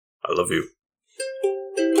I love you.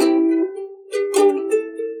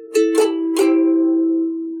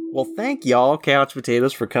 Well, thank y'all, Couch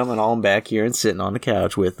Potatoes, for coming on back here and sitting on the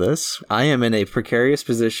couch with us. I am in a precarious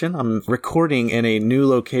position. I'm recording in a new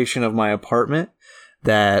location of my apartment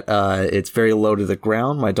that it's very low to the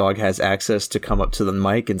ground. My dog has access to come up to the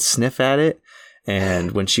mic and sniff at it.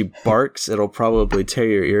 And when she barks, it'll probably tear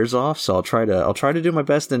your ears off. So I'll try to do my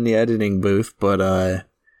best in the editing booth, but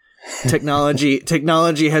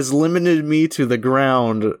technology has limited me to the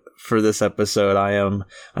ground for this episode. I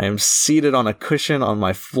am seated on a cushion on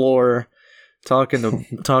my floor, talking to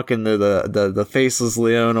the faceless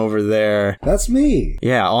Leon over there. That's me.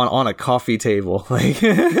 Yeah, on a coffee table. Like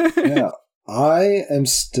yeah, I am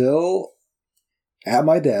still at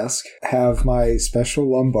my desk, have my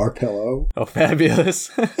special lumbar pillow. Oh,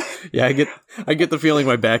 fabulous. Yeah, I get the feeling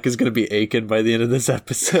my back is going to be aching by the end of this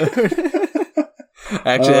episode.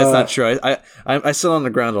 Actually, that's not true. I sit on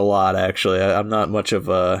the ground a lot. Actually, I'm not much of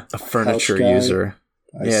a furniture user.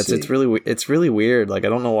 It's really weird. Like, I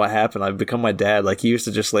don't know what happened. I've become my dad. Like, he used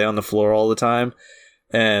to just lay on the floor all the time,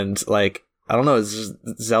 and like, I don't know. It's just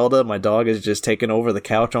Zelda, my dog, is just taking over the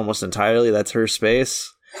couch almost entirely. That's her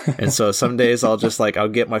space. And so some days I'll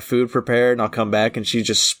get my food prepared and I'll come back and she's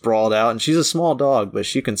just sprawled out, and she's a small dog, but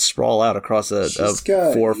she can sprawl out across a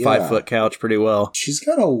 4 or 5 foot couch pretty well. She's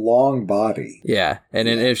got a long body. Yeah. And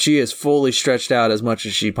if she is fully stretched out as much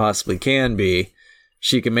as she possibly can be,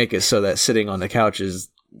 she can make it so that sitting on the couch is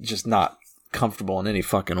just not comfortable in any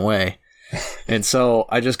fucking way. And so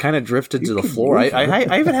I just kind of drifted to the floor.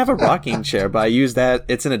 I even have a rocking chair, but I use that.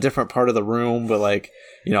 It's in a different part of the room, but like,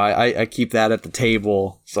 you know, I keep that at the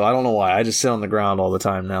table. So I don't know why. I just sit on the ground all the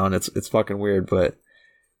time now, and it's fucking weird, but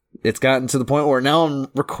it's gotten to the point where now I'm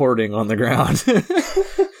recording on the ground.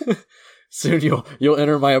 Soon you'll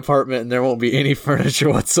enter my apartment and there won't be any furniture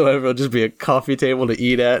whatsoever. It'll just be a coffee table to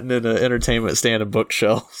eat at and then an entertainment stand and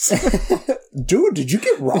bookshelves. Dude, did you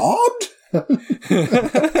get robbed?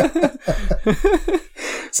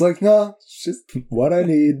 It's like, no, it's just what I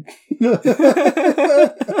need.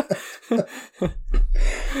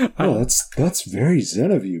 Oh, that's very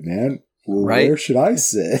zen of you, man. Well, right? Where should I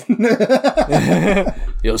sit?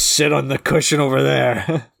 You'll sit on the cushion over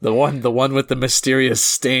there. The one with the mysterious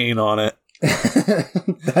stain on it.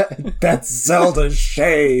 That's Zelda's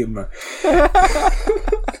shame.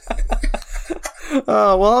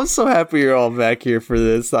 Oh, well, I'm so happy you're all back here for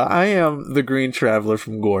this. I am the Green Traveler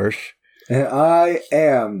from Gorsh. And I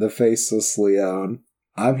am the Faceless Leon.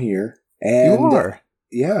 I'm here. And you are?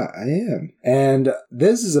 Yeah, I am. And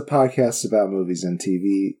this is a podcast about movies and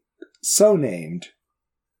TV, so named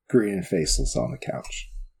Green and Faceless on the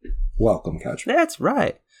Couch. Welcome, Couch. That's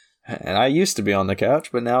right. And I used to be on the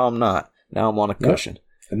couch, but now I'm not. Now I'm on a cushion.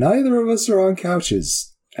 And neither of us are on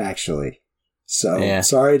couches, actually. So,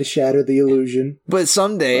 Sorry to shatter the illusion. But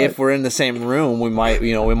someday, if we're in the same room, we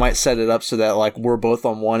might set it up so that, like, we're both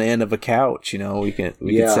on one end of a couch, you know, we can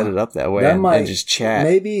set it up that way and just chat.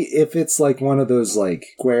 Maybe if it's, like, one of those, like,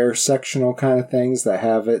 square sectional kind of things that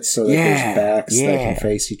have it so that there's backs that can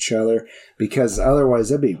face each other, because otherwise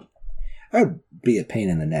that'd be a pain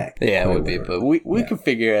in the neck. Yeah, it would be, but we can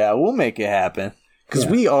figure it out. We'll make it happen. Because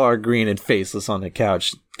we are Green and Faceless on the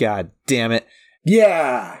Couch. God damn it.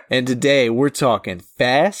 Yeah! And today we're talking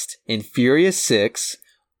Fast and Furious 6,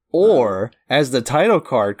 or, as the title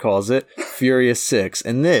card calls it, Furious 6.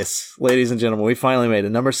 And this, ladies and gentlemen, we finally made it.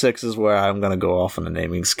 Number 6 is where I'm going to go off on a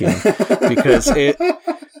naming scheme. Because it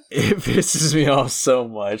pisses me off so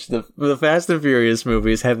much. The Fast and Furious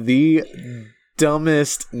movies have the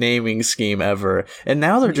dumbest naming scheme ever. And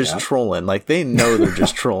now they're just trolling. Like, they know they're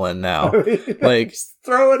just trolling now. Like, just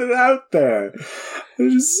throwing it out there.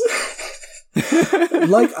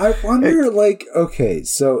 Like, I wonder, like, okay,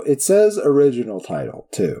 so it says original title,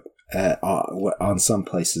 too, on some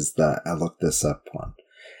places that I looked this up on.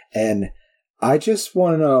 And I just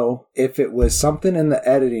want to know if it was something in the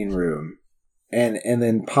editing room, and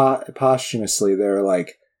then posthumously they're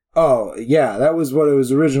like, oh, yeah, that was what it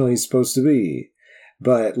was originally supposed to be.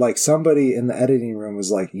 But, like, somebody in the editing room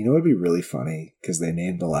was like, you know, it'd be really funny, because they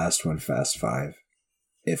named the last one Fast 5,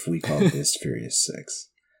 if we called this Furious 6.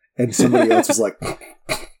 And somebody else was like,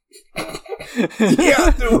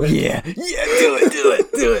 yeah, do it. Yeah,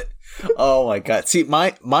 do it. Oh my God. See,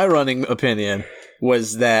 my running opinion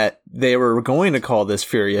was that they were going to call this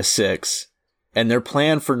Furious 6, and their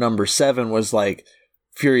plan for number 7 was like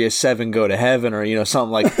Furious 7 go to heaven, or, you know,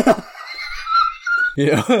 something like, you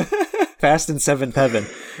know, Fast and Seventh Heaven.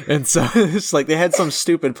 And so it's like they had some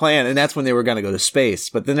stupid plan, and that's when they were going to go to space.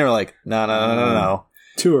 But then they were like, no.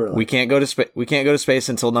 Too early. We can't go to space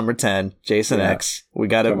until number 10, Jason X. We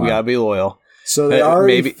gotta be loyal. So they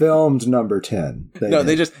already filmed number 10.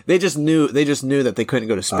 They just knew that they couldn't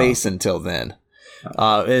go to space until then.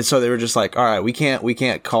 And so they were just like, all right, we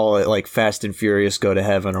can't call it like Fast and Furious Go to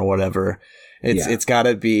Heaven or whatever. It's got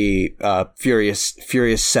to be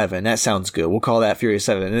Furious 7. That sounds good. We'll call that Furious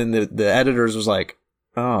 7. And then the editors was like,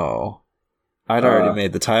 oh, I'd already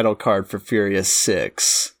made the title card for Furious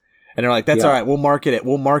 6. And they're like, that's all right. We'll market it.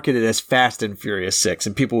 We'll market it as Fast and Furious 6.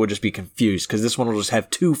 And people would just be confused because this one will just have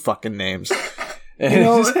 2 fucking names.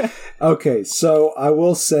 Okay, so I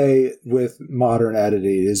will say with modern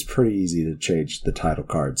editing, it is pretty easy to change the title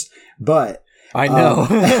cards. But I know.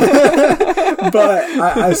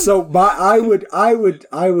 I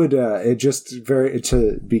would just very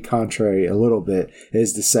to be contrary a little bit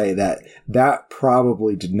is to say that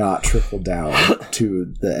probably did not trickle down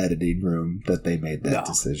to the editing room that they made that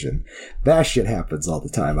decision. That shit happens all the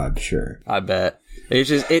time, I'm sure. I bet. It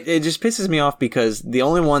just pisses me off because the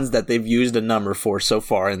only ones that they've used a number for so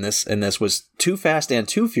far in this was Too Fast and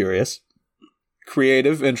Too Furious.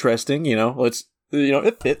 Creative, interesting,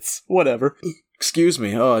 it fits, whatever. Excuse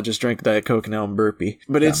me. Oh, I just drank Diet Coke and now I'm burpy.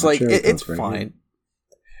 But it's like, it's fine.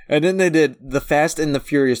 And then they did The Fast and the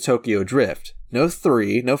Furious Tokyo Drift. No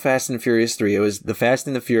Fast and Furious 3. It was The Fast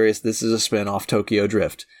and the Furious, this is a spin-off Tokyo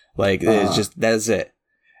Drift. Like, it's just, that's it.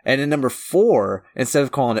 And in number 4, instead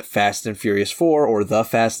of calling it Fast and Furious 4 or The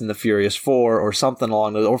Fast and the Furious 4 or something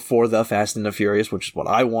along those, or For the Fast and the Furious, which is what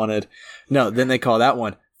I wanted. No, then they call that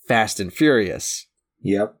one Fast and Furious.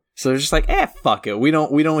 Yep. So they're just like, fuck it. We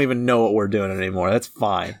don't even know what we're doing anymore. That's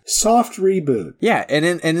fine. Soft reboot. Yeah, and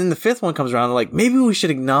then the 5th one comes around, they're like, maybe we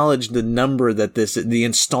should acknowledge the number the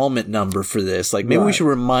installment number for this. Like, maybe we should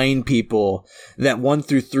remind people that 1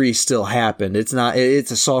 through 3 still happened. It's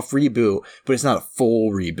a soft reboot, but it's not a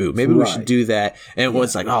full reboot. Maybe we should do that. And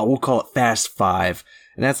it's like, we'll call it Fast 5.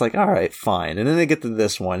 And that's like, all right, fine. And then they get to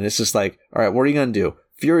this one, and it's just like, all right, what are you going to do?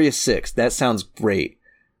 Furious 6. That sounds great.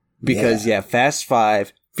 Because, Fast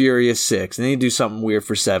 5, Furious 6, and then you do something weird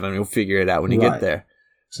for 7. You'll figure it out when you get there.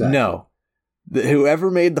 Exactly. No. Whoever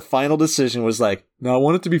made the final decision was like, no, I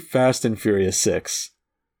want it to be Fast and Furious 6.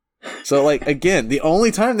 So, like, again, the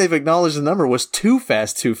only time they've acknowledged the number was Too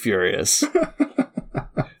Fast, Too Furious.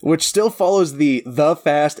 Which still follows the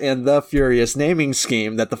Fast and the Furious naming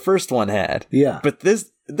scheme that the first one had. Yeah. But this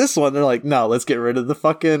one, they're like, no, let's get rid of the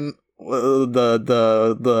fucking...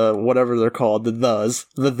 the whatever they're called, the thes.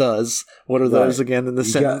 What are those again in the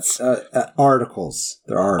sentence? Articles.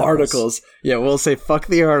 They're articles. Articles. Yeah, we'll say fuck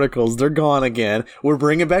the articles. They're gone again. We're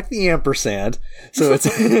bringing back the ampersand. So it's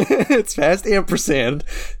it's Fast ampersand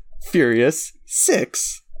Furious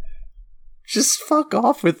 6. Just fuck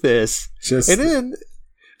off with this. And then,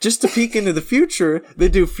 just to peek into the future, they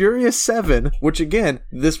do Furious 7, which again,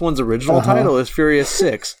 this one's original title is Furious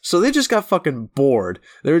 6. So they just got fucking bored.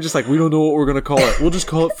 They were just like, we don't know what we're going to call it. We'll just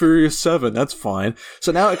call it Furious 7. That's fine.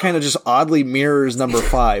 So now it kind of just oddly mirrors number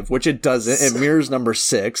 5, which it doesn't. It mirrors number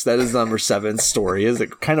 6. That is number 7's story.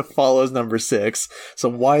 It kind of follows number 6. So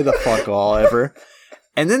why the fuck all ever?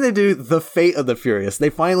 And then they do The Fate of the Furious. They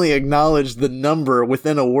finally acknowledge the number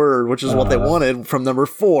within a word, which is what they wanted from number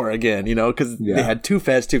 4 again, because they had Too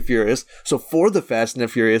Fast, Too Furious. So For the Fast and the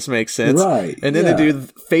Furious makes sense. Right. And then they do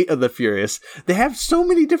Fate of the Furious. They have so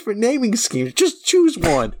many different naming schemes. Just choose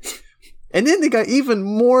one. And then they got even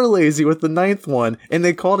more lazy with the 9th one, and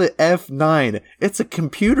they called it F9. It's a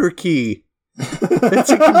computer key. It's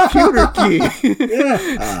a computer key.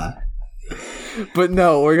 But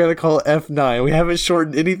no, we're going to call it F9. We haven't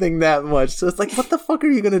shortened anything that much. So it's like, what the fuck are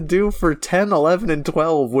you going to do for 10, 11, and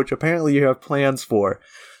 12, which apparently you have plans for?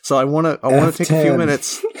 So I want to take a few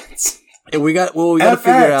minutes. We got to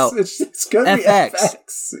figure out. It's going to be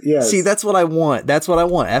FX. Yes. See, that's what I want.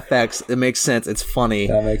 FX. It makes sense. It's funny.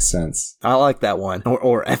 That makes sense. I like that one.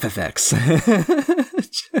 Or FFX.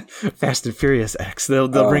 Fast and Furious X. They'll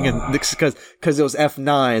bring in because it was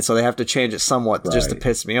F9, so they have to change it somewhat just to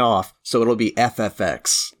piss me off. So it'll be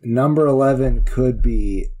FFX. Number 11 could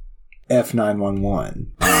be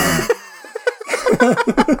F911.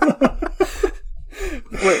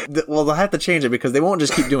 Well, they'll have to change it because they won't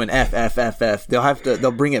just keep doing FFFF.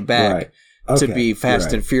 They'll bring it back to be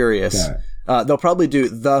Fast and Furious. Yeah. They'll probably do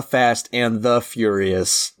The Fast and the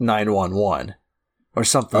Furious 911 or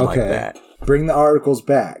something like that. Bring the articles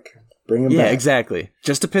back. Bring them back. Yeah, exactly.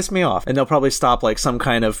 Just to piss me off. And they'll probably stop like some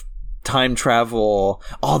kind of time travel.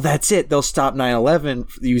 Oh, that's it. They'll stop 9/11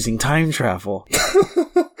 using time travel.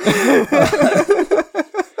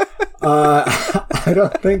 I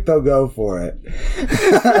don't think they'll go for it.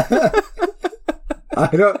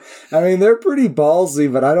 They're pretty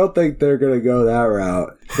ballsy, but I don't think they're going to go that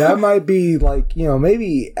route. That might be like,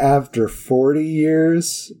 maybe after 40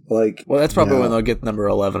 years. Like, well, that's probably when they'll get number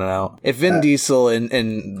 11 out. If Vin Diesel and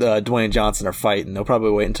Dwayne Johnson are fighting, they'll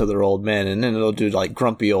probably wait until they're old men, and then they'll do like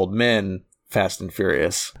grumpy old men Fast and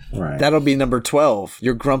Furious. Right. That'll be number 12.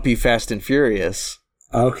 You're grumpy Fast and Furious.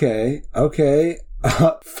 Okay.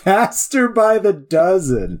 Faster by the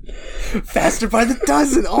dozen. Faster by the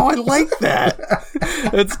dozen. Oh, I like that.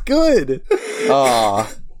 That's good.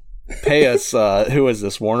 Pay us. Who is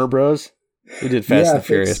this? Warner Bros? Who did Fast and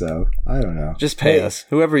Furious? So I don't know. Just pay us.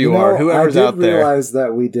 Whoever you are. Whoever's out there. I did realize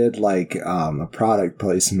that we did like a product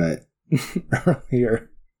placement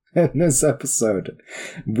earlier in this episode.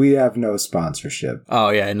 We have no sponsorship. Oh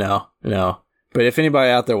yeah, no. But if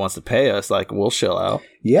anybody out there wants to pay us, like, we'll chill out.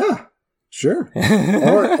 Yeah. Sure.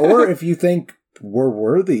 or if you think we're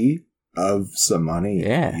worthy of some money,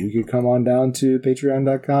 you could come on down to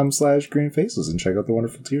patreon.com/greenfaces and check out the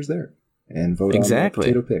wonderful tiers there and vote on the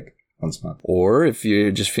potato pick once a month. Or if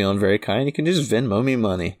you're just feeling very kind, you can just Venmo me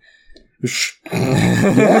money.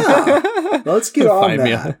 Yeah. Let's get on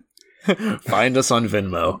that. Find us on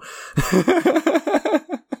Venmo.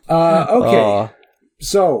 Okay.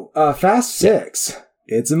 So, Fast 6.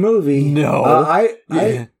 It's a movie. No.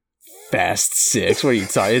 Fast 6? What are you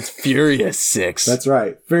talking? It's Furious 6. That's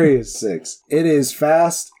right. Furious 6. It is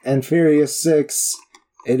Fast and Furious 6.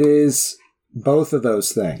 It is both of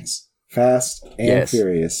those things. Fast and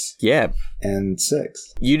Furious. Yeah. And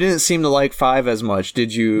 6. You didn't seem to like 5 as much.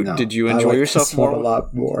 Did you? No, did you enjoy yourself more? A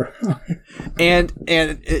lot more. and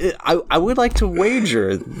I would like to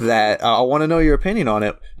wager that I want to know your opinion on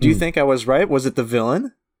it. Do you think I was right? Was it the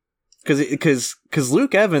villain? Because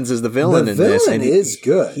Luke Evans is the villain in this, and is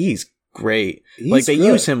good. He's great. They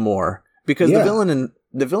use him more because the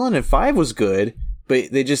villain in 5 was good, but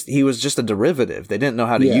he was just a derivative. They didn't know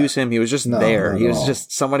how to use him. He was just there. He was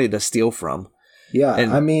just somebody to steal from. Yeah,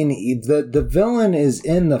 and the villain is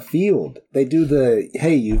in the field. They do the,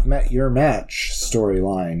 hey, you've met your match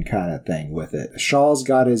storyline kind of thing with it. Shaw's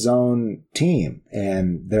got his own team,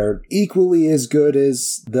 and they're equally as good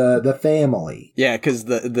as the family. Yeah, because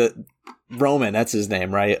the Roman, that's his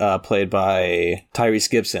name, right? Played by Tyrese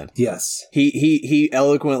Gibson. Yes. He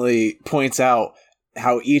eloquently points out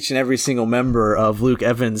how each and every single member of Luke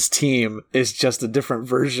Evans' team is just a different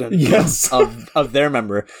version of their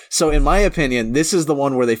member. So in my opinion, this is the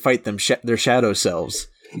one where they fight their shadow selves.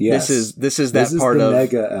 Yes. This is the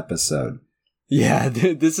mega episode. Yeah,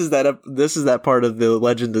 this is that part of the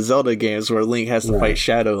Legend of Zelda games where Link has to fight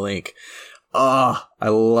Shadow Link. I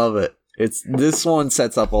love it. This one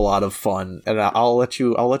sets up a lot of fun, and I'll let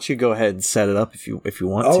you go ahead and set it up if you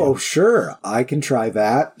want to. Oh, sure, I can try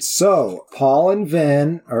that. So Paul and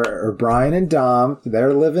Vin, or Brian and Dom,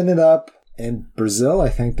 they're living it up in Brazil. I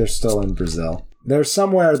think they're still in Brazil. They're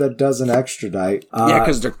somewhere that doesn't extradite.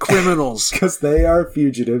 Because they're criminals. Because they are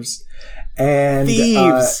fugitives. And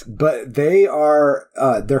thieves. But they are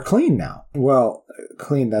they're clean now. Well,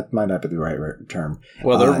 clean, that might not be the right term.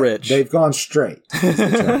 Well, they're rich. They've gone straight.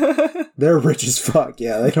 They're rich as fuck.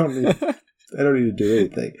 Yeah, they don't need to do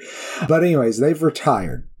anything. But anyways, they've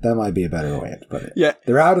retired. That might be a better way to put it. Yeah.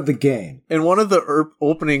 They're out of the game. And one of the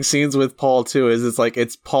opening scenes with Paul, too, is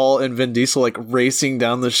it's Paul and Vin Diesel, racing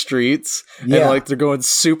down the streets. Yeah. And, they're going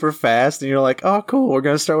super fast. And you're like, oh, cool, we're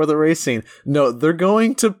going to start with a race scene. No, they're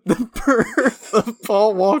going to the birth of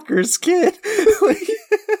Paul Walker's kid.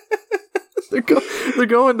 They're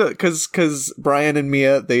going to... Because Brian and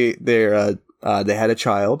Mia, they had a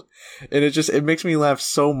child. And it makes me laugh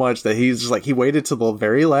so much that he's just he waited till the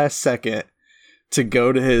very last second to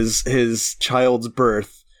go to his child's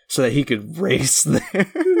birth so that he could race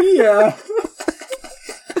there. Yeah.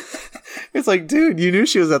 It's dude, you knew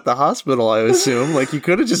she was at the hospital, I assume. You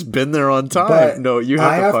could have just been there on time. But no, you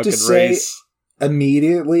have to fucking race.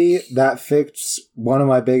 Immediately, that fixed one of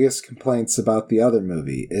my biggest complaints about the other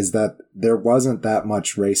movie, is that there wasn't that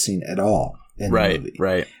much racing at all in the movie.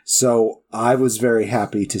 Right. So I was very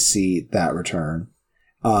happy to see that return.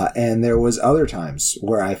 And there was other times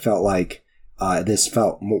where I felt this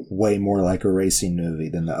felt way more like a racing movie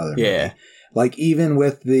than the other movie. Even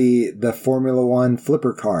with the Formula One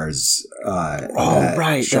flipper cars.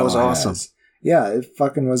 That was awesome. Yeah, it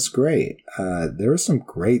fucking was great. There were some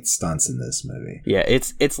great stunts in this movie. Yeah,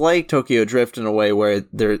 it's like Tokyo Drift in a way where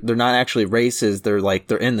they're not actually races. They're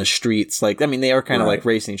in the streets. They are kind of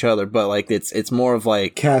racing each other, but it's more of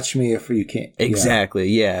catch me if you can. Exactly.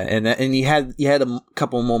 Yeah. And you had a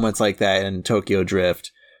couple moments like that in Tokyo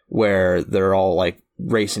Drift where they're all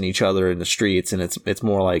racing each other in the streets, and it's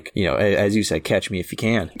more like, you know, as you said, catch me if you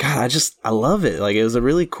can. God, I love it. Like, it was a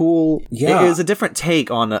really cool, it was a different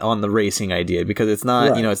take on the racing idea, because it's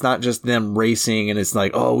not, you know, it's not just them racing and it's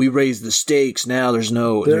like, oh, we raised the stakes, now there's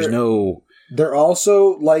no they're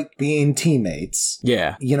also like being teammates.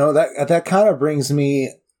 Yeah. You know, that kind of brings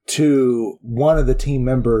me to one of the team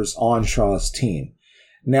members on Shaw's team.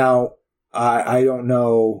 Now, I don't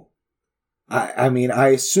know. I mean, I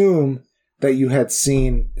assume that you had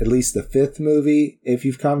seen at least the 5th movie if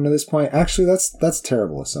you've come to this point. Actually, that's a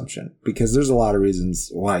terrible assumption, because there's a lot of reasons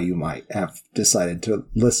why you might have decided to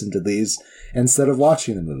listen to these instead of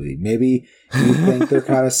watching the movie. Maybe you think they're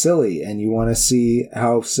kind of silly and you want to see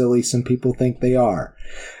how silly some people think they are.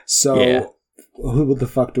 So who the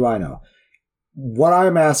fuck do I know? What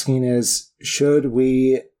I'm asking is, should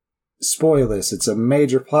we spoil this? It's a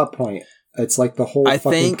major plot point. It's like the whole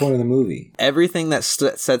fucking point of the movie. Everything that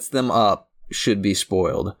sets them up should be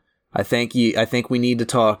spoiled. I think we need to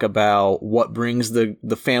talk about what brings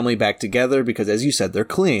the family back together, because, as you said, they're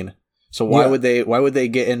clean. So why would they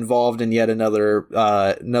get involved in yet another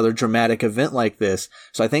dramatic event like this?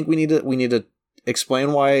 So I think we need to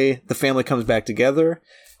explain why the family comes back together,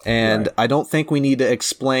 and I don't think we need to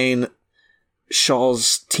explain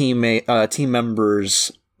Shaw's team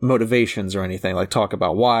members' motivations or anything, like talk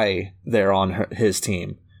about why they're on his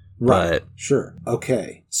team. Right. But, sure.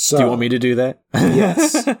 Okay. So do you want me to do that?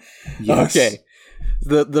 Yes. Yes. Okay.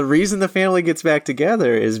 The reason the family gets back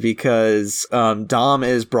together is because Dom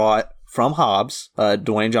is brought from Hobbs.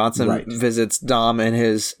 Dwayne Johnson visits Dom in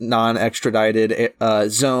his non-extradited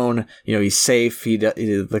zone. You know, he's safe.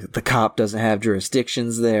 The cop doesn't have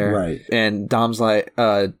jurisdictions there. Right. And Dom's like,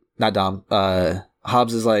 not Dom.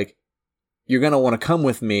 Hobbs is like, you're going to want to come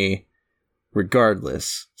with me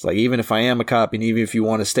regardless. It's like, even if I am a cop and even if you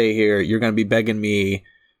want to stay here, you're going to be begging me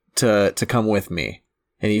to come with me.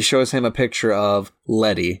 And he shows him a picture of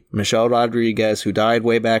Letty, Michelle Rodriguez, who died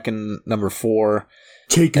way back in number 4.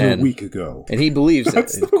 Taken a week ago. And he believes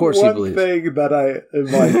it. Of course he believes it. Thing that I am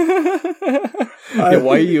like,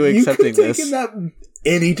 why are you accepting this? You could have taken that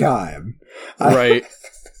anytime. Right.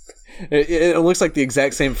 It looks like the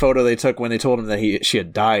exact same photo they took when they told him that she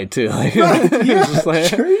had died too. Like,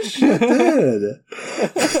 sure she did.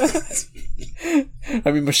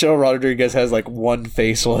 I mean, Michelle Rodriguez has like one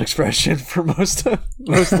facial expression for most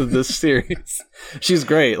of this series. She's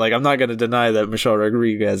great. Like, I'm not going to deny that Michelle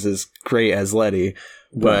Rodriguez is great as Letty,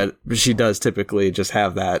 but she does typically just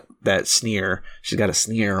have that sneer. She's got a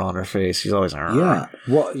sneer on her face. She's always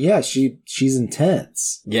she's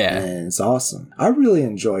intense. Yeah, and it's awesome. I really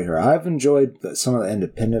enjoy her. I've enjoyed some of the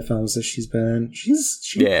independent films that she's been in. She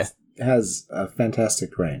has a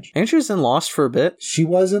fantastic range. And she was in Lost for a bit. She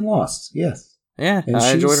was in Lost, yes. Yeah, and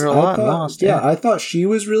I enjoyed her a lot in Lost. Yeah, I thought she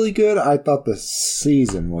was really good. I thought the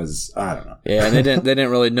season was, I don't know. Yeah, and they didn't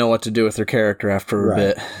really know what to do with her character after a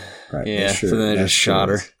bit. Right. Yeah, so then they just shot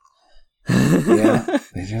her. Yeah,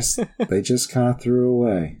 they just kind of threw her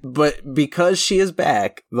away. But because she is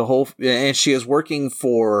back, and she is working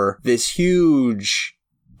for this huge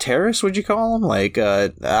terrorist, would you call him? Like, I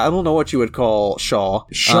don't know what you would call Shaw.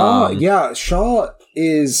 Shaw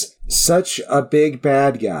is such a big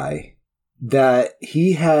bad guy that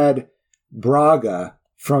he had Braga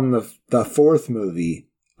from the 4th movie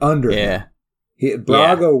under him.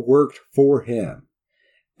 Braga worked for him.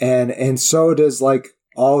 And so does, like,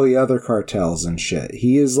 all the other cartels and shit.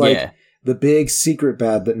 He is, like, the big secret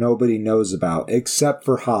bad that nobody knows about, except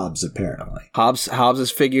for Hobbs, apparently. Hobbs has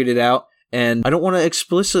figured it out. And I don't want to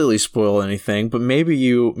explicitly spoil anything, but maybe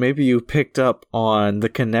you picked up on the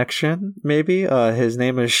connection, maybe? His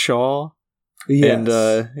name is Shaw. Yes. And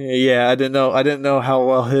I didn't know how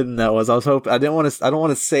well hidden that was. I was hoping I don't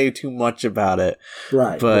want to say too much about it.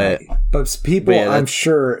 But people, I'm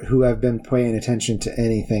sure, who have been paying attention to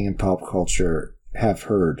anything in pop culture have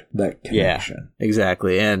heard that connection. Yeah,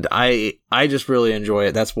 exactly. And I just really enjoy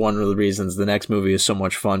it. That's one of the reasons the next movie is so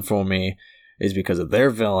much fun for me, is because of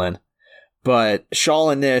their villain. But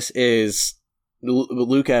Shaw in this is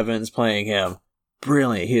Luke Evans playing him.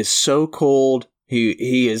 Brilliant. He is so cold.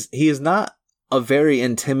 He is not a very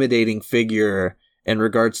intimidating figure in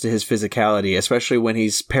regards to his physicality, especially when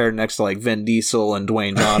he's paired next to like Vin Diesel and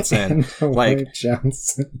Dwayne Johnson. Like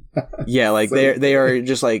they are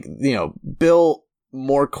just like, you know, built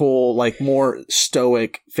more cool, like more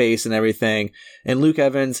stoic face and everything. And Luke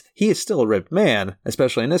Evans, he is still a ripped man,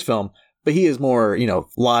 especially in this film, but he is more, you know,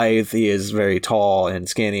 lithe. He is very tall and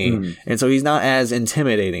skinny, and so he's not as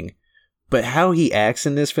intimidating. But how he acts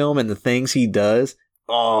in this film and the things he does,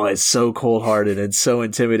 it's so cold-hearted and so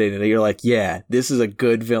intimidating that you're like, yeah, this is a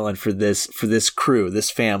good villain for this crew,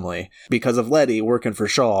 this family. Because of Letty working for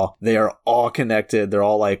Shaw, they are all connected. They're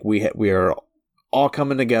all like, we are all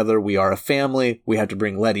coming together. We are a family. We have to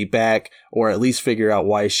bring Letty back, or at least figure out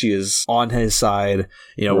why she is on his side.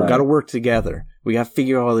 You know, we got to work together. We got to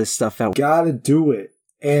figure all this stuff out. Gotta do it.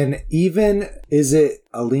 And even, is it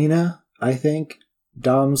Alina, I think,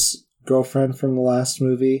 Dom's girlfriend from the last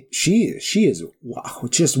movie? She is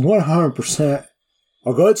just 100%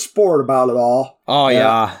 a good sport about it all. Oh,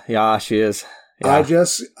 yeah, she is. Yeah.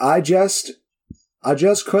 I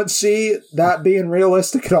just couldn't see that being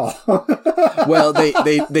realistic at all. Well,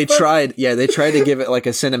 they tried. Yeah, they tried to give it like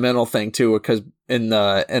a sentimental thing too, because in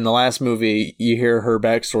the last movie you hear her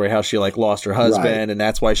backstory, how she like lost her husband, and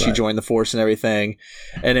that's why she joined the force and everything.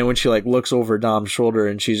 And then when she like looks over Dom's shoulder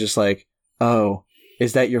and she's just like, "Oh,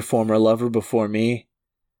 is that your former lover before me?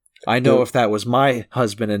 I know if that was my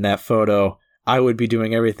husband in that photo, I would be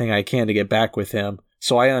doing everything I can to get back with him.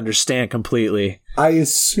 So I understand completely." I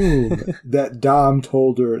assume that Dom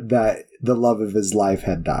told her that the love of his life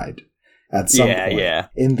had died at some point. Yeah.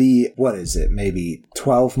 In the, what is it, maybe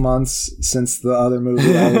 12 months since the other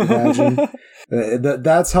movie, I would imagine.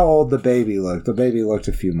 That's how old the baby looked. The baby looked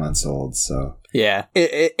a few months old, so. Yeah,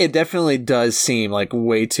 it definitely does seem like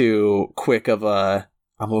way too quick of a,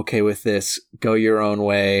 I'm okay with this, go your own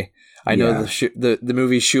way. I know the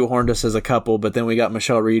movie shoehorned us as a couple, but then we got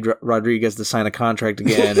Michelle Rodriguez to sign a contract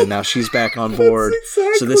again, and now she's back on board.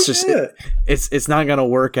 Exactly so this just it's not gonna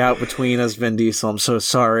work out between us, Vin Diesel. I'm so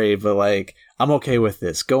sorry, but like I'm okay with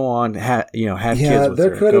this. Go on, have kids with her. Yeah,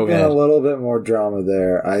 there could have been a little bit more drama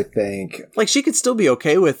there. I think like she could still be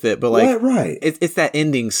okay with it, but like it's that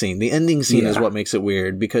ending scene. The ending scene is what makes it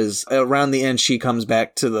weird because around the end she comes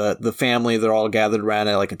back to the family. They're all gathered around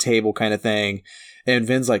at like a table kind of thing. And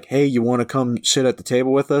Vin's like, "Hey, you want to come sit at the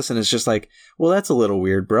table with us?" And it's just like, "Well, that's a little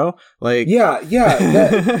weird, bro." Like, yeah.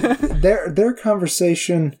 Their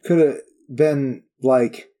conversation could have been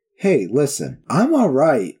like, "Hey, listen, I'm all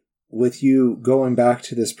right with you going back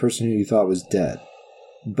to this person who you thought was dead,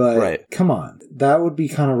 but come on, that would be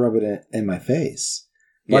kind of rubbing it in my face."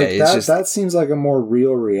 Like that seems like a more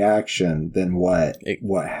real reaction than what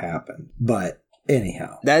happened. But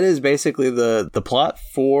anyhow, that is basically the plot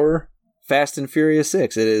for Fast and Furious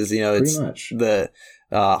 6. It is, it's the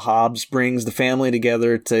Hobbs brings the family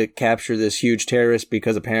together to capture this huge terrorist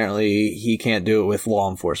because apparently he can't do it with law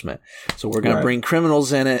enforcement. So we're going to bring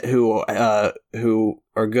criminals in it who are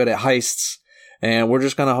good at heists, and we're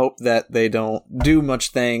just going to hope that they don't do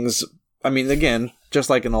much things. I mean, again, just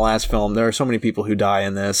like in the last film, there are so many people who die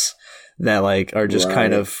in this that like are just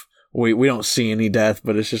kind of we don't see any death,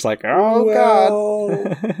 but it's just like,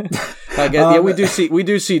 God. I guess, we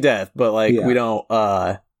do see death, but like we don't.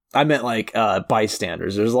 I meant like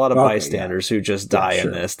bystanders. There's a lot of bystanders who just die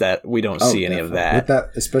in this that we don't see any of that. With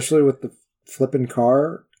that, especially with the flipping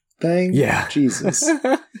car thing. Yeah, Jesus,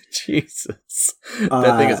 Jesus,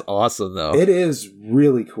 that thing is awesome though. It is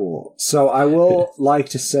really cool. So I will like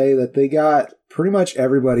to say that they got pretty much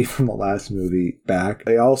everybody from the last movie back.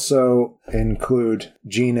 They also include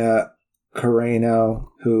Gina Carano,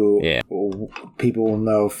 who people will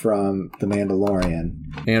know from The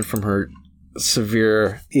Mandalorian. And from her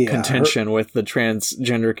severe contention with the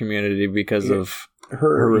transgender community because of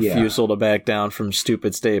her refusal to back down from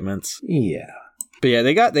stupid statements. Yeah. But yeah,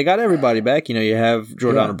 they got everybody back. You have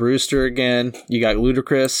Jordana Brewster again. You got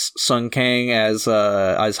Ludacris, Sung Kang as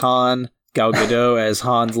Han, Gal Gadot as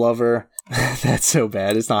Han's lover. That's so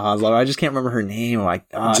bad. It's not Han's lover. I just can't remember her name. Like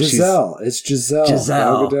Giselle. It's Giselle.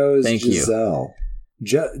 Gal Gadot is Giselle.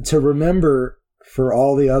 To remember for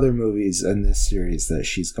all the other movies in this series that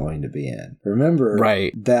she's going to be in. Remember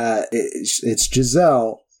that it's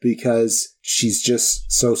Giselle because she's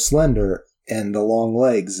just so slender and the long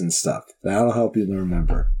legs and stuff. That'll help you to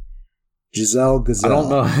remember. Giselle Gazelle. I don't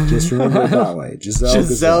know. Just remember it that way.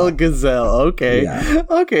 Giselle Gazelle. Okay. Yeah.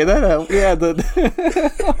 Okay, that helped. Yeah.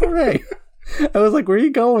 All right. I was like, where are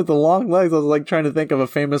you going with the long legs? I was like trying to think of a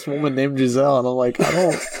famous woman named Giselle, and I'm like, I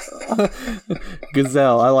don't.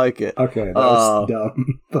 Gazelle, I like it. Okay, that was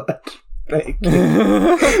dumb, but thank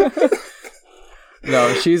you.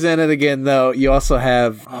 No, she's in it again, though. You also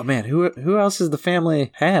have, who else does the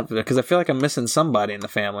family have? Because I feel like I'm missing somebody in the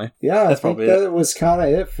family. Yeah, I think that was kind of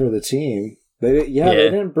it for the team. They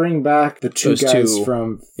didn't bring back the two guys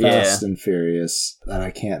from Fast and Furious that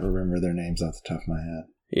I can't remember their names off the top of my head.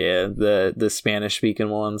 Yeah, the Spanish speaking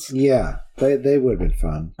ones. Yeah, they would have been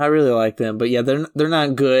fun. I really like them, but yeah, they're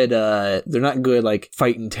not good. They're not good like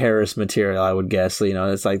fighting terrorist material. I would guess. You know,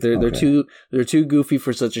 it's like they're too goofy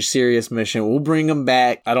for such a serious mission. We'll bring them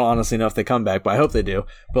back. I don't honestly know if they come back, but I hope they do.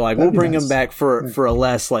 But like we'll bring them back for a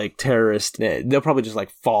less like terrorist. They'll probably just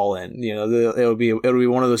like fall in. You know, it'll be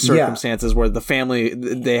one of those circumstances where the family,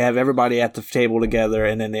 they have everybody at the table together,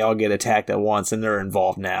 and then they all get attacked at once, and they're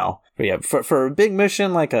involved now. But yeah, for a big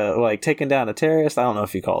mission like taking down a terrorist, I don't know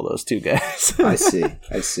if you call those two guys. I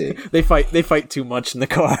see. They fight too much in the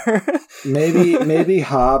car. maybe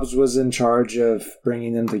Hobbs was in charge of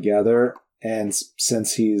bringing them together, and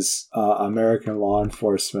since he's American law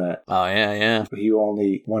enforcement, oh yeah, he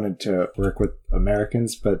only wanted to work with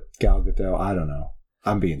Americans. But Gal Gadot, I don't know.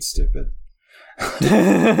 I'm being stupid. But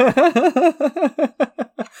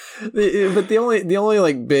the only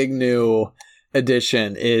like big new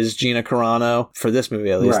addition is Gina Carano for this movie,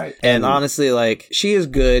 at least. Right. And honestly, like, she is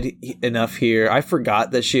good enough here. I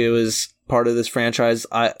forgot that she was part of this franchise.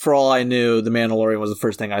 For all I knew, The Mandalorian was the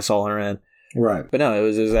first thing I saw her in. Right. But no,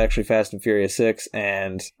 it was actually Fast and Furious 6,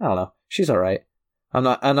 and I don't know. She's all right. I'm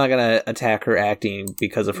not gonna attack her acting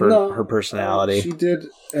because of her personality. She did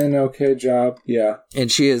an okay job, yeah. And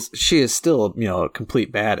she is still, you know, a complete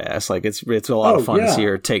badass. Like it's a lot of fun to see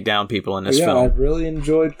her take down people in this film. I really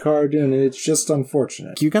enjoyed Cara Dune, and it's just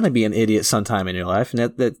unfortunate. You're gonna be an idiot sometime in your life,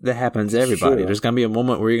 and that happens to everybody. Sure. There's gonna be a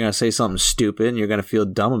moment where you're gonna say something stupid, and you're gonna feel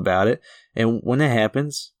dumb about it. And when that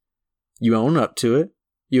happens, you own up to it,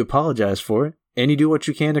 you apologize for it, and you do what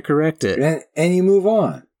you can to correct it, and you move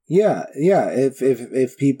on. Yeah.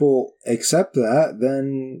 If people accept that,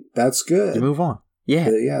 then that's good. You move on.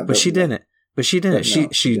 Yeah. But she didn't. She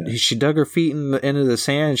dug her feet into the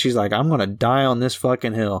sand, and she's like, I'm gonna die on this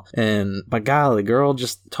fucking hill. And by golly, girl,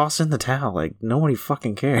 just toss in the towel. Like, nobody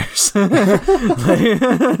fucking cares.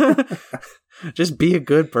 Just be a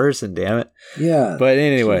good person, damn it. Yeah. But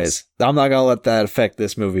anyways, I'm not gonna let that affect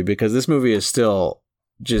this movie, because this movie is still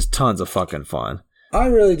just tons of fucking fun. I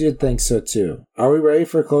really did think so too. Are we ready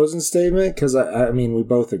for a closing statement? Because I mean, we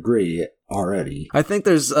both agree already. I think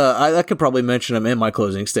there's I could probably mention them in my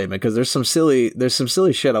closing statement, because there's some silly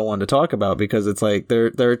shit I wanted to talk about, because it's like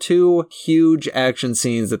there are two huge action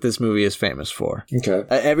scenes that this movie is famous for. Okay.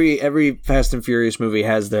 Every Fast and Furious movie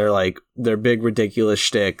has their big ridiculous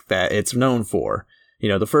shtick that it's known for. You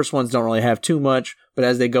know, the first ones don't really have too much, but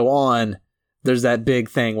as they go on, there's that big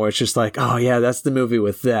thing where it's just like, oh yeah, that's the movie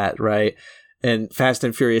with that, right? And Fast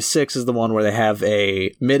and Furious 6 is the one where they have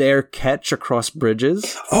a midair catch across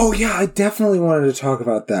bridges. Oh, yeah, I definitely wanted to talk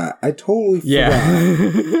about that. I totally forgot. Yeah.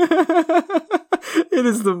 It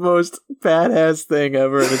is the most badass thing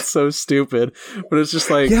ever, and it's so stupid. But it's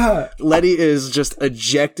just like, Letty is just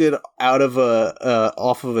ejected out of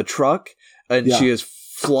off of a truck, and she is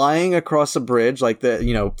flying across a bridge, like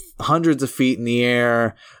hundreds of feet in the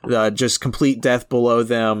air, just complete death below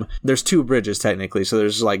them. There's two bridges technically, so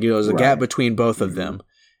there's there's a gap between both of them.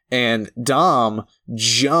 And Dom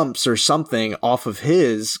jumps or something off of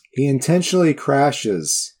his. He intentionally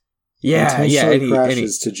crashes.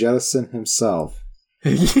 Crashes to jettison himself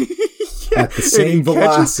at the same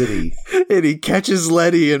velocity. And he catches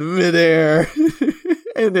Letty in midair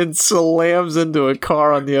and then slams into a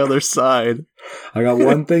car on the other side. I got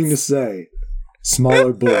one thing to say.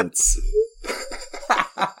 Smaller bullets.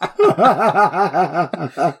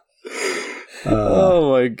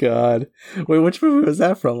 Oh my god. Wait, which movie was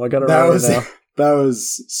that from? I gotta remember now. That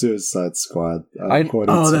was Suicide Squad.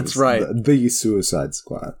 That's right. The Suicide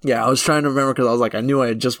Squad. Yeah, I was trying to remember because I was like, I knew I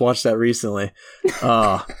had just watched that recently.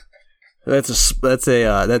 That's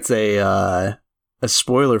a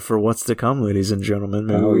spoiler for what's to come, ladies and gentlemen.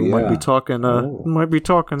 Maybe we might be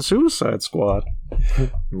talking Suicide Squad.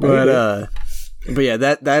 But yeah,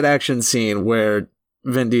 that action scene where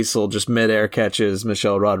Vin Diesel just midair catches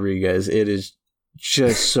Michelle Rodriguez, it is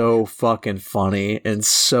just so fucking funny and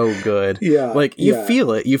so good. Yeah. You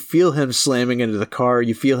feel it. You feel him slamming into the car.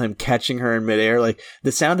 You feel him catching her in midair. Like,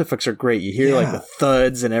 the sound effects are great. You hear the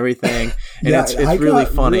thuds and everything. And it's really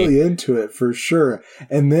funny. I got really into it for sure.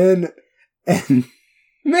 And then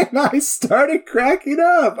I started cracking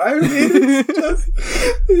up. I mean,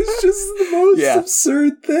 it's just the most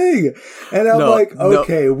absurd thing. And I'm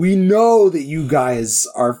okay, we know that you guys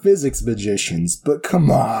are physics magicians, but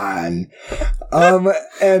come on. And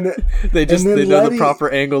they know the proper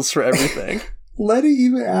angles for everything. Letty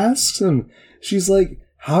even asks him, she's like,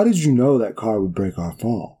 how did you know that car would break our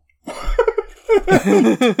fall?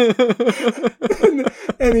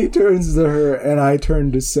 and he turns to her, and I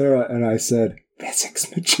turned to Sarah, and I said, physics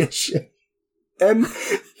magician. And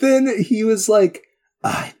then he was like,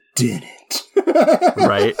 I didn't.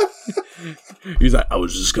 Right? He's like, I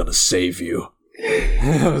was just gonna save you.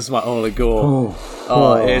 That was my only goal.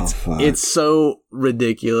 It's so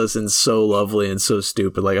ridiculous and so lovely and so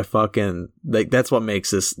stupid. Like, I fucking like that's what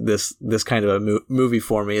makes this kind of a movie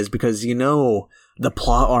for me, is because the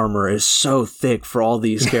plot armor is so thick for all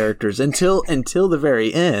these characters until the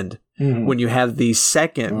very end, when you have the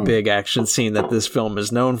second big action scene that this film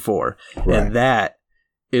is known for, and that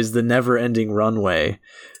is the never-ending runway.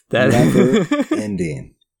 That never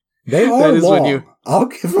ending. They are long. I'll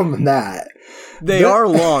give them that. They are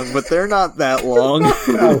long, but they're not that long.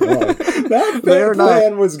 That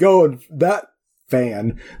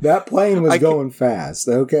plane was going fast,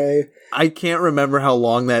 okay? I can't remember how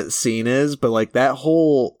long that scene is, but like that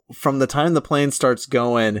whole, from the time the plane starts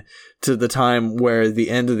going to the time where the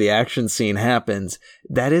end of the action scene happens,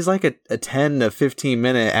 that is like a 10 to 15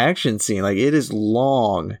 minute action scene. Like, it is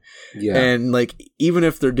long. Yeah. And like, even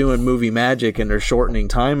if they're doing movie magic and they're shortening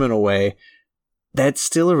time in a way, that's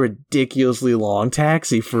still a ridiculously long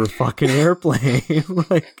taxi for a fucking airplane.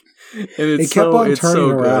 Like, and it kept on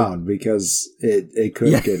turning around because it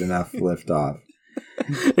couldn't get enough lift off.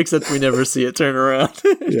 Except we never see it turn around.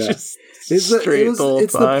 It's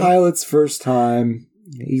the pilot's first time.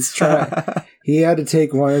 He's trying. He had to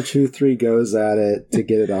take 1 or 2, 3 goes at it to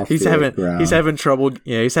get it off. He's having trouble.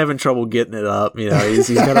 Yeah, he's having trouble getting it up. He's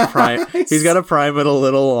got to prime. He's got to prime it a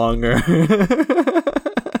little longer.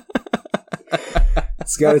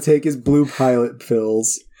 He's got to take his blue pilot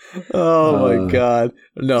pills. Oh my god!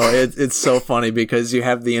 No, it's so funny because you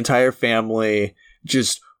have the entire family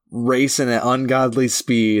just racing at ungodly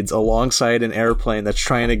speeds alongside an airplane that's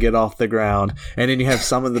trying to get off the ground, and then you have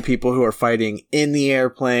some of the people who are fighting in the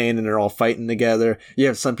airplane and they're all fighting together. You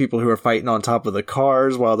have some people who are fighting on top of the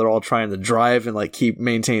cars while they're all trying to drive and like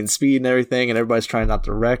maintain speed and everything, and everybody's trying not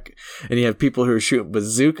to wreck. And you have people who are shooting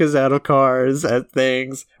bazookas out of cars at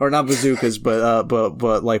things, or not bazookas, but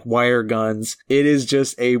like wire guns. It is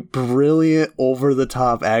just a brilliant over the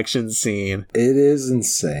top action scene. It is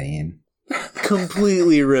insane.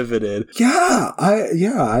 Completely riveted.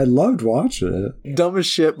 I loved watching it. Dumb as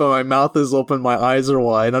shit, but my mouth is open, my eyes are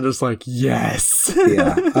wide. I'm just like, yes.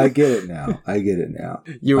 Yeah, I get it now.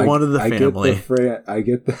 You're one of the family.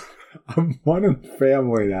 I'm one of the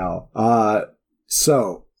family now.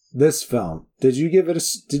 So this film, did you give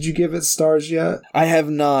it stars yet? I have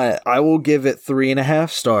not. I will give it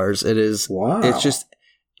 3.5 stars. It is. Wow. It's just.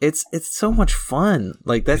 It's so much fun.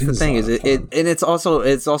 Like, that's the thing, is it and it's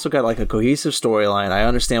also got like a cohesive storyline. I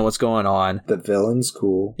understand what's going on. The villain's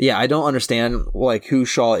cool. Yeah, I don't understand like who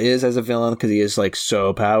Shaw is as a villain, because he is like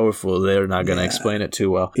so powerful. They're not going to explain it too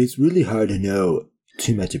well. It's really hard to know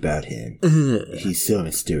too much about him. He's so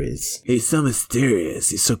mysterious. He's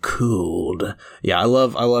so cool. Yeah, I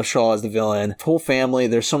love Shaw as the villain. Whole family.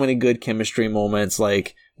 There's so many good chemistry moments,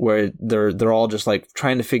 like where they're all just like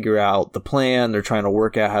trying to figure out the plan. They're trying to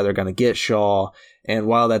work out how they're going to get Shaw. And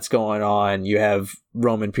while that's going on, you have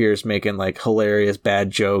Roman Pierce making like hilarious bad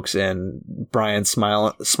jokes and Brian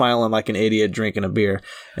smiling like an idiot drinking a beer.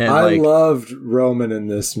 And I loved Roman in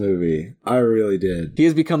this movie. I really did. He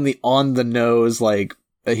has become the on the nose, like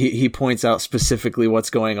he points out specifically what's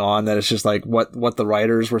going on, that it's just like what the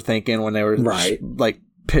writers were thinking when they were like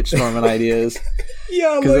pitchstorming ideas.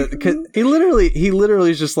 Yeah, because he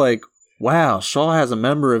literally is just like, wow, Shaw has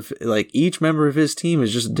each member of his team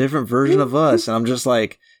is just a different version of us. And I'm just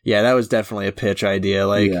like, yeah, that was definitely a pitch idea.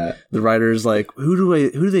 Like, the writer's like, who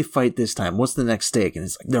do they fight this time? What's the next stake? And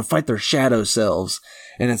it's like, they'll fight their shadow selves.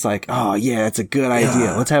 And it's like, oh yeah, it's a good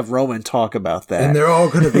idea. Let's have Roman talk about that. And they're all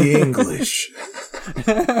going to be English.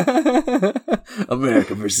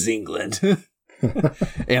 America versus England.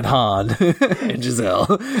 And Han and Giselle.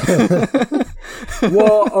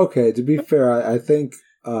 Well, okay, to be fair, I think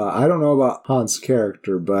I don't know about Han's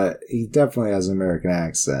character, but he definitely has an American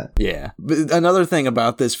accent. Yeah. But another thing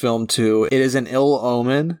about this film too, it is an ill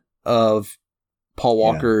omen of Paul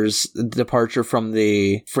Walker's departure from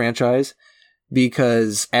the franchise,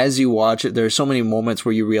 because as you watch it, there's so many moments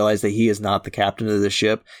where you realize that he is not the captain of the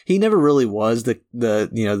ship. He never really was the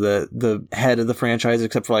head of the franchise,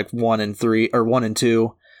 except for like 1 and 3 or 1 and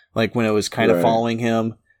 2, like when it was kind of following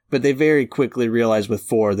him. But they very quickly realized with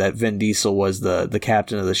 4 that Vin Diesel was the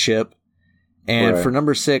captain of the ship. And for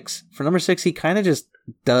number 6, he kind of just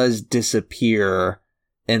does disappear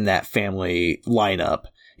in that family lineup.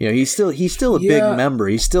 He's still a big member.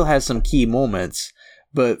 He still has some key moments.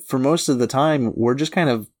 But for most of the time, we're just kind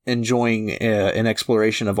of enjoying an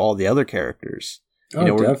exploration of all the other characters.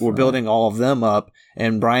 We're building all of them up,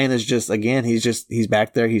 and Brian is just, again, he's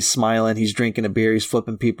back there, he's smiling, he's drinking a beer, he's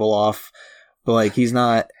flipping people off, but like he's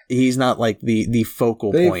not like the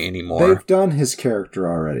focal point anymore. They've done his character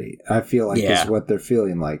already. I feel like is what they're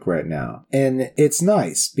feeling like right now. And it's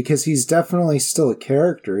nice because he's definitely still a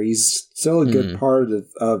character. He's still a good part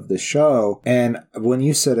of the show. And when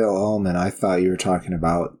you said El Elman, I thought you were talking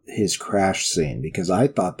about his crash scene because I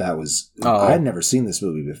thought that was I'd never seen this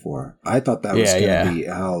movie before. I thought that was going to be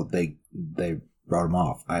how they wrote him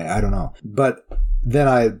off. I don't know. But then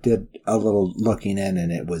I did a little looking in,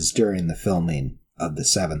 and it was during the filming of the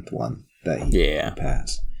 7th one that he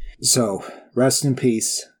passed. So, rest in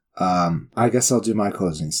peace. I guess I'll do my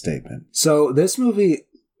closing statement. So, this movie,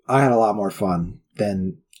 I had a lot more fun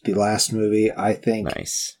than the last movie. I think,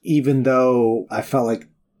 even though I felt like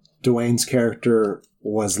Dwayne's character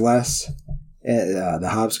was less, the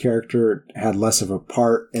Hobbs character had less of a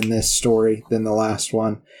part in this story than the last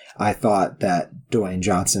one, I thought that Dwayne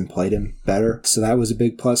Johnson played him better. So that was a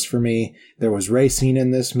big plus for me. There was racing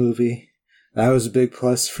in this movie. That was a big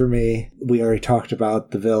plus for me. We already talked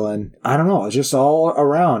about the villain. I don't know. Just all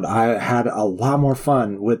around, I had a lot more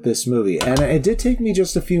fun with this movie. And it did take me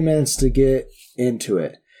just a few minutes to get into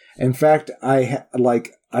it. In fact, I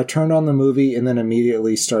turned on the movie and then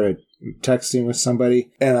immediately started texting with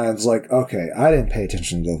somebody. And I was like, okay, I didn't pay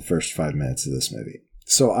attention to the first 5 minutes of this movie.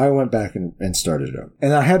 So I went back and started it up.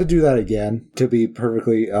 And I had to do that again, to be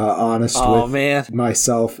perfectly honest with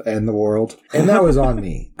myself and the world. And that was on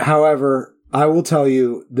me. However, I will tell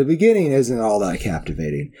you, the beginning isn't all that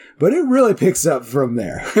captivating, but it really picks up from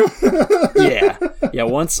there. Yeah.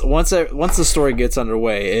 Once the story gets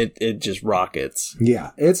underway, it just rockets.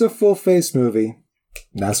 Yeah, it's a full-face movie.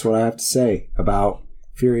 That's what I have to say about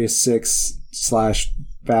Furious 6 /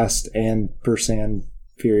 Fast and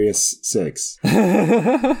Furious 6.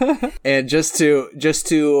 And just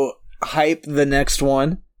to hype the next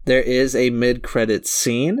one, there is a mid-credits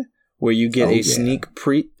scene where you get a sneak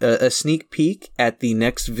peek at the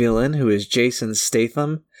next villain, who is Jason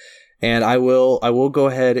Statham. And I will go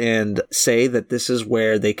ahead and say that this is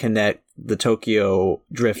where they connect the Tokyo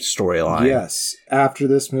Drift storyline. Yes. After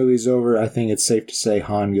this movie's over, I think it's safe to say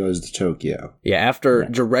Han goes to Tokyo. Yeah,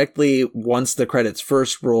 directly once the credits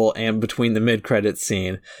first roll and between the mid-credits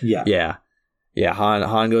scene. Yeah,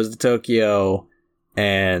 Han goes to Tokyo,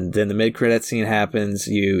 and then the mid-credits scene happens.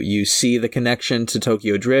 You see the connection to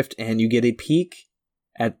Tokyo Drift, and you get a peek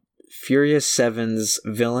at Furious 7's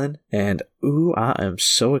villain, and I am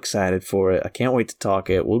so excited for it. I can't wait to talk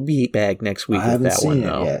it. We'll be back next week with that one, though. I haven't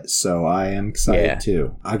seen it yet, so I am excited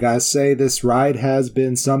too. I gotta say, this ride has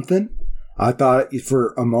been something. I thought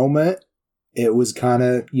for a moment it was kind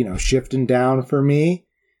of, shifting down for me,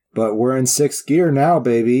 but we're in 6th gear now,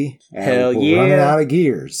 baby. And Hell yeah. We're running out of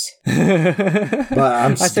gears.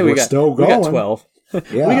 But we're still going. We got 12.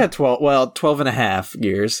 Yeah. We got 12 and a half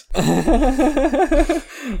gears.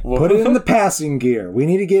 Put it in the passing gear. We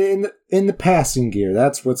need to get it in the passing gear.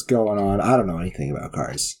 That's what's going on. I don't know anything about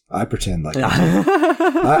cars. I pretend like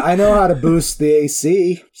I know how to boost the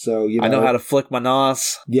AC. So I know how to flick my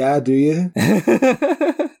nos. Yeah, do you?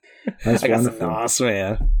 That's I got some nos,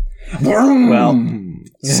 man. Well,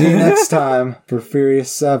 see you next time for Furious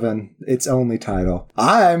 7. Its only title.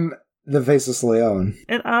 I'm the Faceless Leon.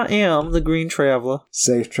 And I am the Green Traveler.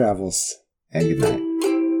 Safe travels, and good night.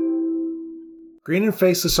 Green and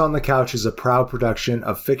Faceless on the Couch is a proud production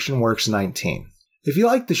of FictionWorks 19. If you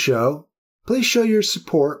like the show, please show your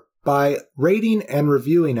support by rating and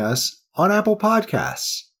reviewing us on Apple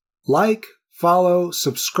Podcasts. Like, follow,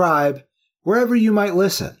 subscribe, wherever you might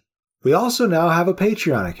listen. We also now have a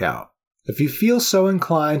Patreon account. If you feel so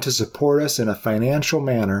inclined to support us in a financial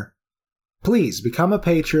manner, please become a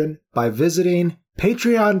patron by visiting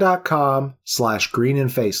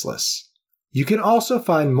patreon.com/greenandfaceless. You can also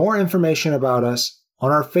find more information about us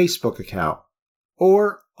on our Facebook account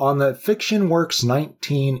or on the FictionWorks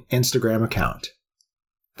 19 Instagram account.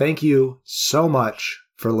 Thank you so much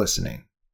for listening.